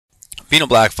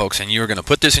Beanoblack, folks, and you're going to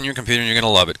put this in your computer and you're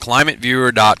going to love it.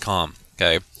 ClimateViewer.com.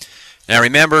 Okay. Now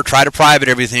remember, try to private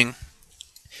everything,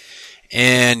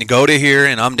 and go to here,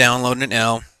 and I'm downloading it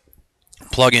now.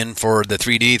 Plug in for the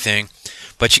 3D thing,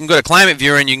 but you can go to Climate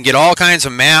Viewer and you can get all kinds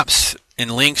of maps and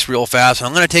links real fast. So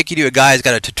I'm going to take you to a guy who's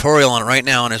got a tutorial on it right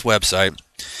now on his website.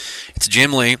 It's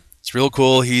Jim Lee. It's real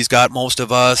cool. He's got most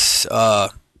of us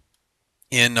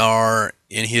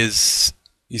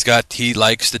he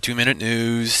likes the 2-minute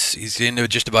news. He's into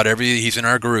just about he's in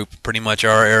our group, pretty much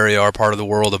our area, our part of the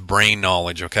world of brain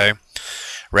knowledge, okay?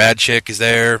 Rad Chick is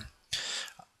there.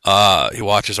 He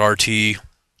watches RT.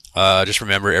 Just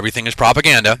remember, everything is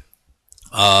propaganda.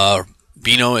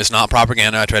 Beano is not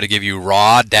propaganda. I try to give you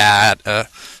raw data,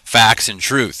 facts, and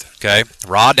truth, okay?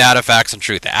 Raw data, facts, and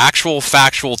truth. The actual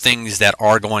factual things that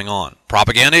are going on.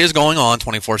 Propaganda is going on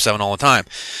 24/7 all the time.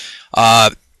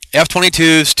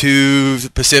 F-22s to the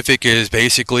Pacific is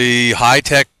basically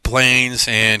high-tech planes,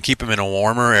 and keep them in a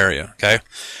warmer area, okay?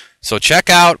 So check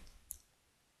out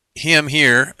him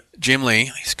here, Jim Lee.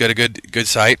 He's got a good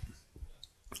site.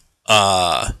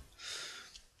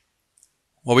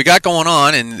 What we got going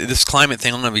on, and this climate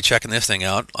thing, I'm going to be checking this thing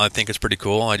out. I think it's pretty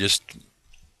cool. I just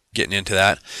getting into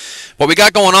that. What we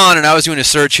got going on, and I was doing a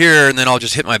search here, and then I'll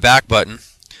just hit my back button,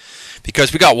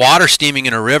 because we got water steaming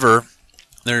in a river.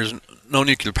 There's no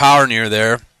nuclear power near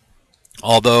there,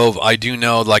 although I do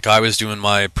know, like I was doing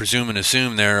my presume and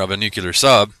assume there of a nuclear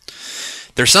sub.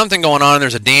 There's something going on.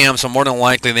 There's a dam, so more than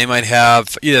likely they might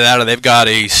have either that or they've got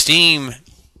a steam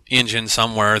engine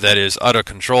somewhere that is out of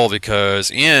control,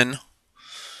 because in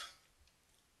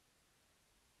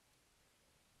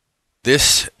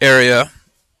this area,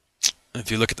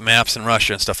 if you look at the maps in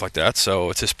Russia and stuff like that, so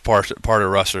it's this part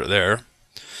of Russia there.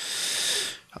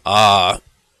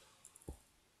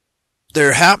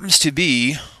 There happens to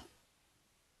be,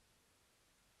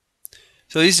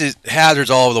 so these hazards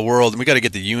all over the world, and we got to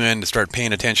get the UN to start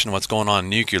paying attention to what's going on in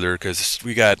nuclear, because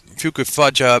we got Fuku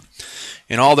Fudge up,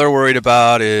 and all they're worried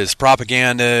about is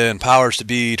propaganda and powers to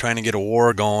be trying to get a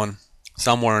war going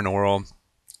somewhere in the world,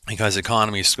 because the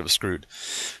economy is screwed.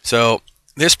 So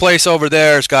this place over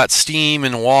there has got steam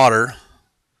and water,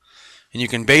 and you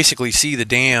can basically see the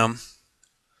dam.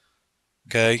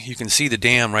 Okay, you can see the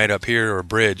dam right up here, or a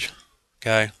bridge.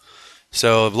 Okay,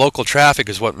 so local traffic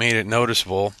is what made it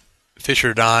noticeable. Fish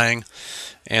are dying,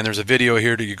 and there's a video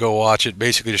here that you go watch it.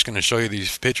 Basically just going to show you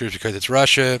these pictures because it's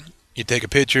Russia. You take a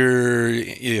picture,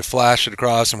 you flash it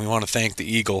across, and we want to thank the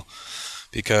Eagle,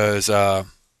 because the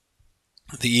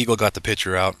Eagle got the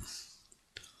picture out.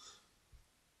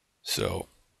 So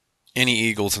any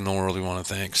Eagles in the world we want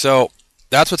to thank. So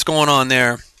that's what's going on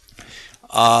there.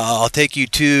 I'll take you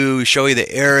to show you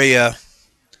the area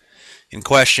in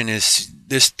question. Is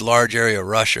this large area of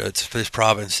Russia. It's this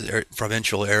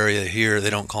provincial area here. They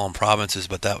don't call them provinces,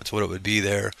 but that's what it would be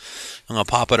there. I'm going to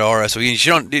pop it to RSO.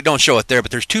 You don't show it there, but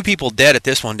there's 2 people dead at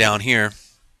this one down here.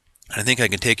 I think I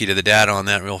can take you to the data on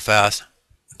that real fast.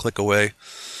 Click away.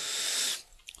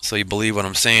 So you believe what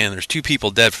I'm saying. There's 2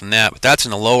 people dead from that, but that's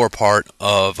in the lower part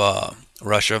of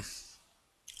Russia.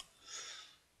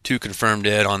 2 confirmed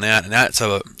dead on that, and that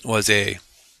was a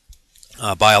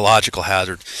biological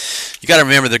hazard. You got to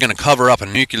remember, they're going to cover up a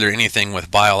nuclear anything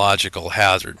with biological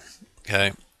hazard.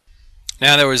 Okay.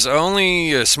 Now there was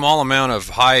only a small amount of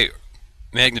high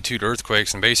magnitude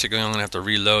earthquakes, and basically I'm going to have to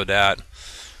reload that.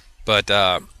 But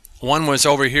one was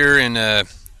over here in at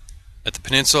the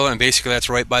peninsula, and basically that's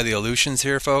right by the Aleutians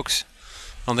here, folks.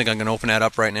 I don't think I'm going to open that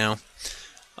up right now.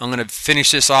 I'm going to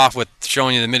finish this off with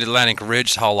showing you the Mid-Atlantic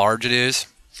Ridge, how large it is.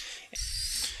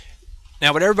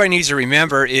 Now what everybody needs to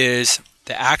remember is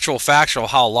the actual factual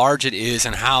how large it is,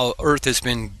 and how Earth has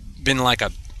been like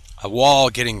a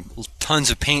wall, getting tons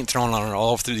of paint thrown on it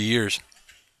all through the years.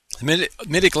 The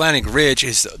Mid-Atlantic Ridge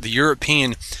is the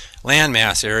European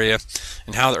landmass area,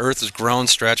 and how the Earth has grown,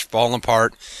 stretched, fallen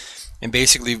apart, and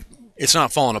basically it's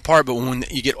not falling apart, but when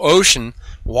you get ocean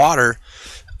water,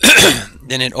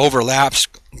 then it overlaps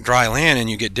dry land, and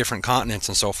you get different continents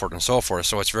and so forth and so forth.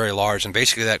 So it's very large, and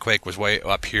basically that quake was way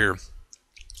up here,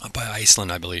 up by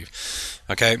Iceland, I believe.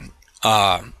 Okay.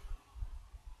 So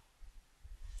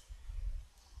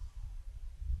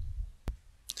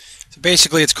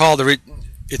basically, it's called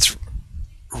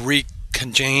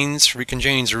Reconjanes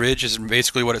Ridge is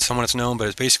basically what it's known, but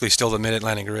it's basically still the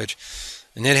Mid-Atlantic Ridge,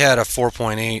 and it had a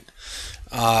 4.8,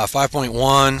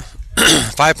 5.1,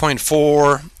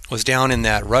 5.4 was down in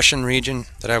that Russian region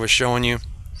that I was showing you,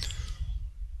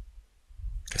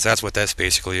 because that's what this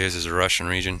basically is a Russian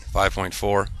region.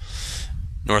 5.4,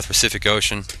 North Pacific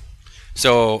Ocean.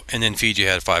 So, and then Fiji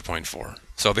had 5.4.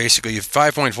 So basically you have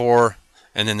 5.4,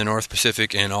 and then the North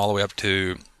Pacific, and all the way up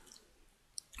to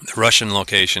The Russian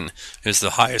location is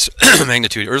the highest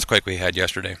magnitude earthquake we had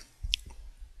yesterday.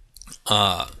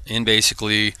 And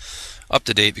basically up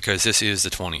to date because this is the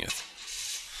 20th.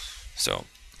 So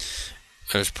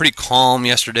it was pretty calm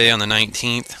yesterday on the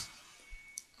 19th.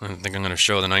 I think I'm going to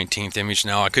show the 19th image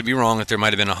now. I could be wrong that there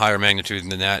might have been a higher magnitude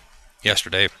than that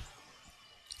yesterday.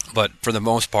 But for the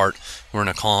most part, we're in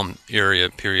a calm area,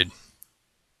 period.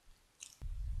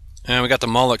 And we got the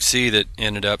Moloch Sea that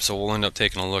ended up, so we'll end up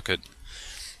taking a look at.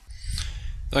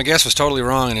 I guess was totally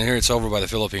wrong, and here it's over by the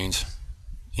Philippines,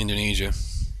 Indonesia.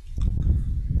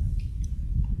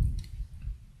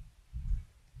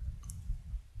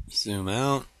 Zoom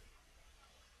out.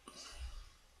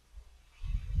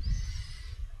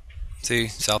 See,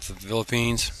 south of the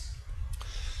Philippines.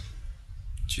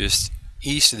 Just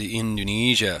east of the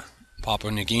Indonesia.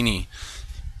 Papua New Guinea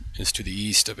is to the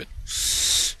east of it.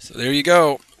 So there you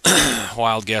go.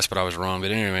 Wild guess, but I was wrong.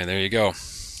 But anyway, there you go.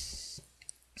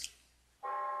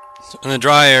 So in the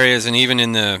dry areas, and even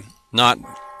in the not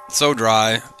so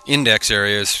dry index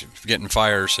areas, getting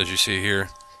fires, as you see here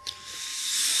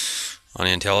on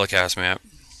the Intellicast map.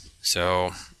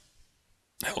 So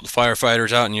help the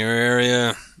firefighters out in your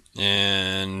area,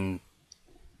 and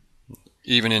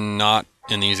even in not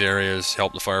in these areas,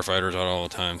 help the firefighters out all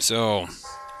the time. So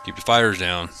keep the fires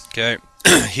down. Okay.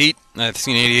 Heat, I've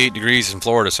seen 88 degrees in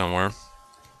Florida somewhere.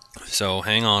 So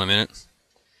hang on a minute.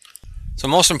 So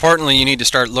most importantly, you need to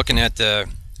start looking at the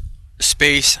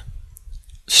space,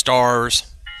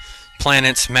 stars,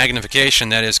 planets, magnification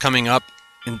that is coming up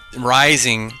and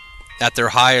rising at their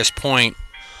highest point,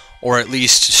 or at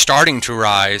least starting to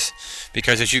rise,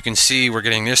 because as you can see, we're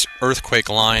getting this earthquake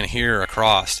line here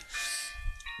across.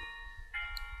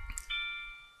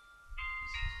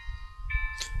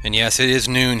 And yes, it is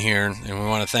noon here, and we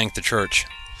want to thank the church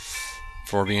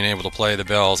for being able to play the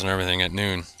bells and everything at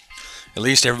noon. At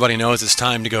least everybody knows it's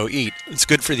time to go eat. It's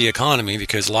good for the economy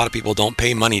because a lot of people don't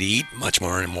pay money to eat much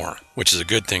more anymore, which is a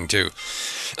good thing too.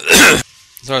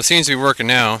 So it seems to be working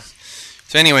now.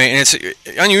 So anyway, and it's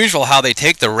unusual how they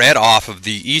take the red off of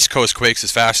the East Coast quakes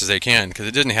as fast as they can, because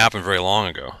it didn't happen very long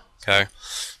ago. Okay,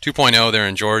 2.0 there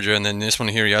in Georgia, and then this one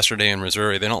here yesterday in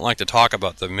Missouri. They don't like to talk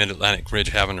about the Mid-Atlantic Ridge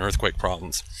having earthquake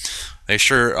problems. They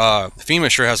sure, FEMA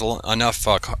sure has enough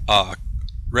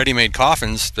ready-made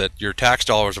coffins that your tax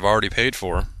dollars have already paid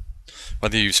for,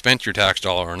 whether you spent your tax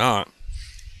dollar or not,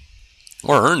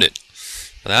 or earned it,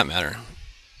 for that matter.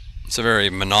 It's a very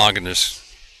unmonogamous,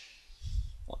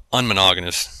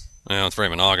 well, it's very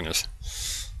monogamous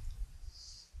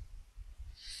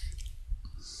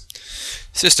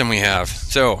system we have.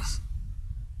 So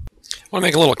I want to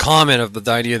make a little comment of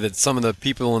the idea that some of the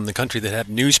people in the country that have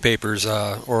newspapers,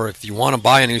 or if you want to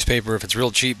buy a newspaper, if it's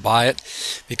real cheap, buy it,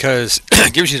 because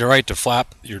it gives you the right to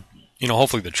flap your,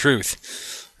 hopefully the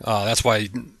truth. That's why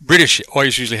British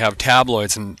always usually have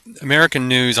tabloids, and American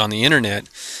news on the internet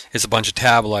is a bunch of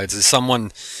tabloids. Is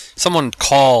someone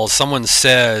calls, someone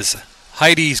says,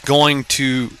 Heidi's going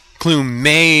to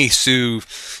may sue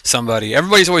somebody.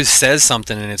 Everybody's always says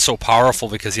something, and it's so powerful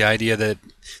because the idea that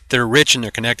they're rich and they're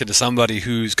connected to somebody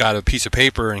who's got a piece of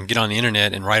paper and get on the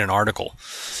internet and write an article.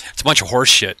 It's a bunch of horse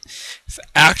shit.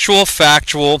 Actual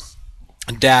factual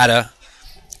data.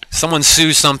 Someone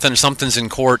sues something, something's in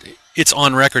court, it's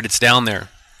on record, it's down there.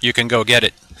 You can go get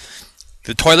it.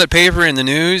 The toilet paper in the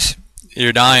news,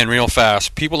 you're dying real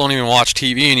fast. People don't even watch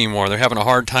TV anymore. They're having a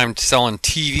hard time selling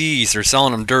TVs. They're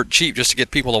selling them dirt cheap just to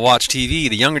get people to watch TV.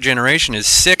 The younger generation is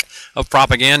sick of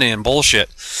propaganda and bullshit.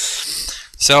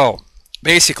 So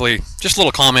basically, just a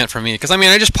little comment from me, because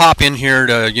I just pop in here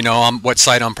to, what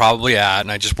site I'm probably at,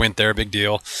 and I just went there, big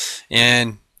deal.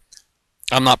 And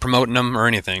I'm not promoting them or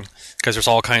anything, because there's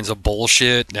all kinds of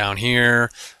bullshit down here,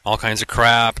 all kinds of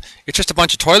crap. It's just a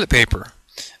bunch of toilet paper.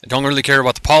 I don't really care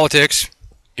about the politics.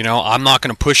 I'm not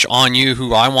going to push on you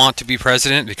who I want to be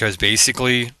president, because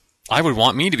basically I would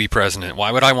want me to be president.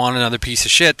 Why would I want another piece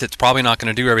of shit that's probably not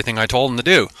going to do everything I told him to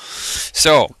do?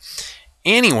 So,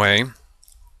 anyway,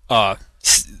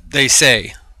 they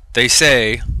say,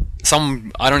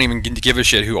 I don't even give a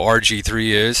shit who RG3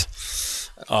 is,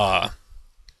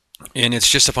 and it's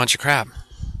just a bunch of crap.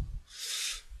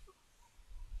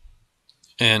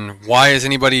 And why is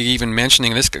anybody even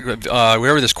mentioning this?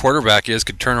 Whoever this quarterback is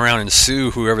could turn around and sue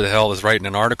whoever the hell is writing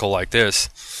an article like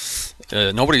this.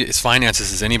 His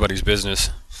finances is anybody's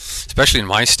business, especially in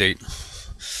my state.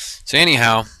 So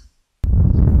anyhow,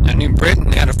 New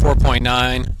Britain had a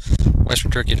 4.9. Western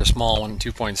Turkey had a small one,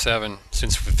 2.7,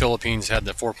 since the Philippines had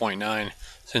the 4.9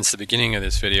 since the beginning of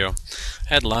this video.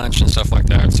 Had lunch and stuff like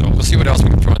that, so we'll see what else we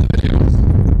can throw in the video.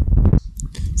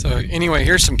 So anyway,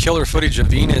 here's some killer footage of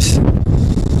Venus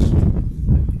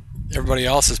everybody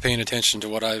else is paying attention to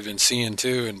what I've been seeing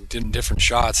too, and in different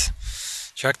shots.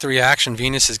 Check the reaction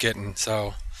Venus is getting.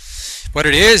 So what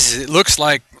it is, it looks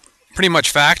like pretty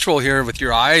much factual here with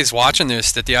your eyes watching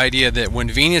this, that the idea that when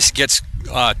Venus gets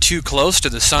too close to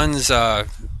the sun's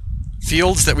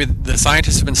fields that the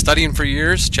scientists have been studying for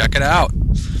years, check it out.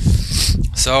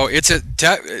 So it's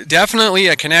definitely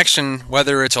a connection,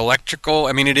 whether it's electrical.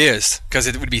 I mean, it is, because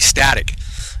it would be static.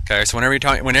 Okay, so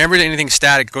whenever anything's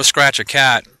static, go scratch a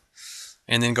cat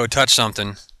and then go touch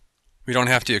something. We don't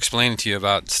have to explain it to you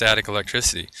about static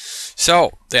electricity.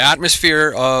 So the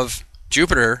atmosphere of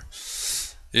Jupiter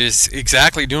is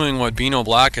exactly doing what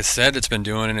Beanoblack has said it's been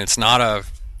doing, and it's not a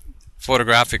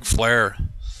photographic flare.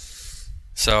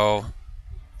 So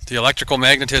the electrical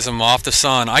magnetism off the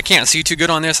sun, I can't see too good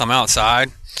on this, I'm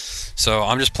outside, so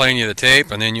I'm just playing you the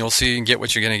tape, and then you'll see and get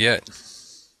what you're going to get.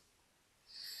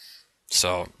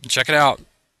 So check it out.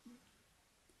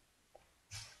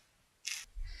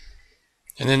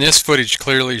 And then this footage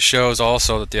clearly shows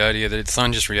also that the idea that the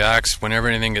sun just reacts whenever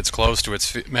anything gets close to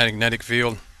its magnetic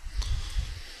field.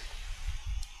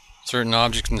 Certain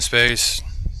objects in space,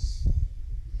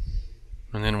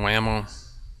 and then whammo.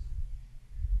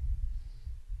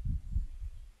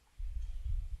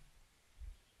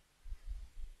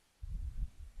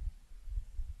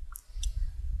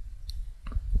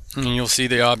 And you'll see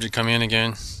the object come in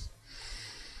again,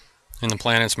 and the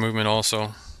planet's movement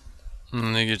also.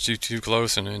 And they get too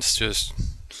close, and it's just,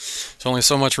 there's only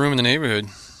so much room in the neighborhood.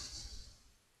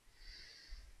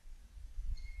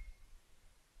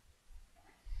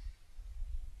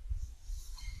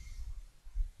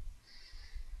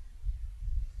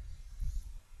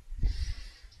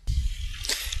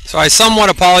 So I somewhat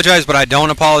apologize, but I don't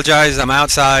apologize. I'm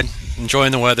outside,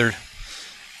 enjoying the weather.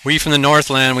 We from the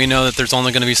Northland, we know that there's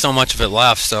only going to be so much of it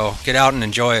left, so get out and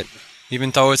enjoy it.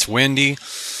 Even though it's windy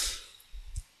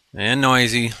and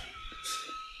noisy.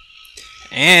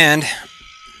 And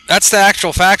that's the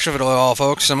actual fact of it all,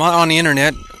 folks. I'm on the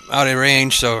internet, out of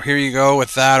range, so here you go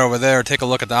with that over there. Take a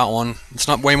look at that one. It's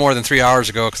not way more than 3 hours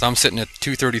ago, because I'm sitting at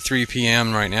 2:33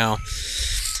 p.m. right now.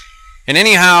 And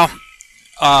anyhow,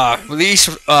 release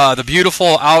the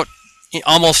beautiful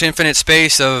almost infinite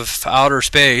space of outer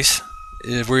space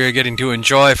we're getting to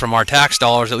enjoy from our tax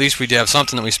dollars. At least we have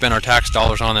something that we spend our tax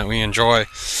dollars on that we enjoy.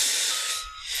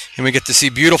 And we get to see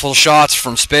beautiful shots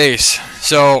from space.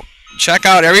 So check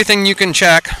out everything you can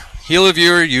check.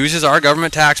 HelioViewer uses our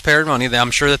government taxpayer money.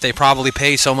 I'm sure that they probably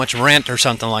pay so much rent or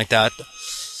something like that.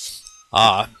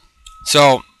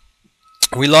 So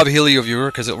we love HelioViewer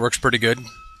because it works pretty good.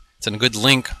 It's a good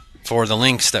link for the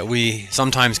links that we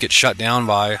sometimes get shut down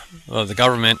by the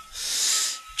government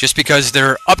just because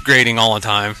they're upgrading all the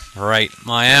time. Right,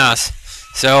 my ass.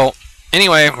 So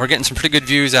anyway, we're getting some pretty good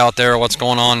views out there of what's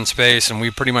going on in space, and we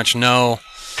pretty much know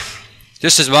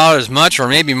just about as much, or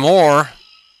maybe more,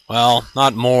 well,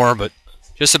 not more, but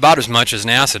just about as much as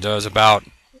NASA does about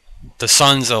the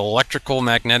sun's electrical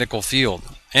magnetical field,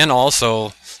 and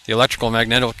also the electrical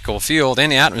magnetical field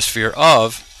and the atmosphere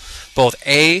of both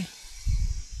A,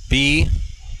 B,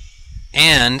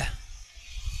 and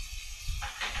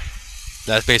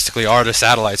that basically are the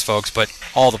satellites, folks, but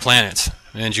all the planets.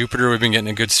 And Jupiter we've been getting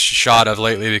a good shot of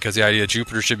lately, because the idea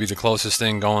Jupiter should be the closest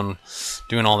thing going,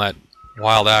 doing all that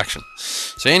wild action.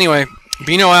 So anyway,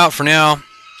 Beano out for now.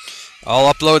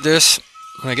 I'll upload this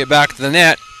when I get back to the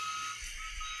net.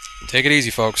 Take it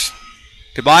easy, folks.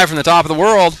 Goodbye from the top of the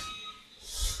world.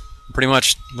 Pretty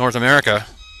much North America.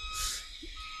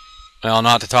 Well,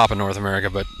 not the top of North America,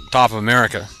 but top of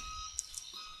America.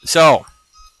 So,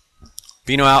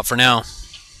 Beano out for now.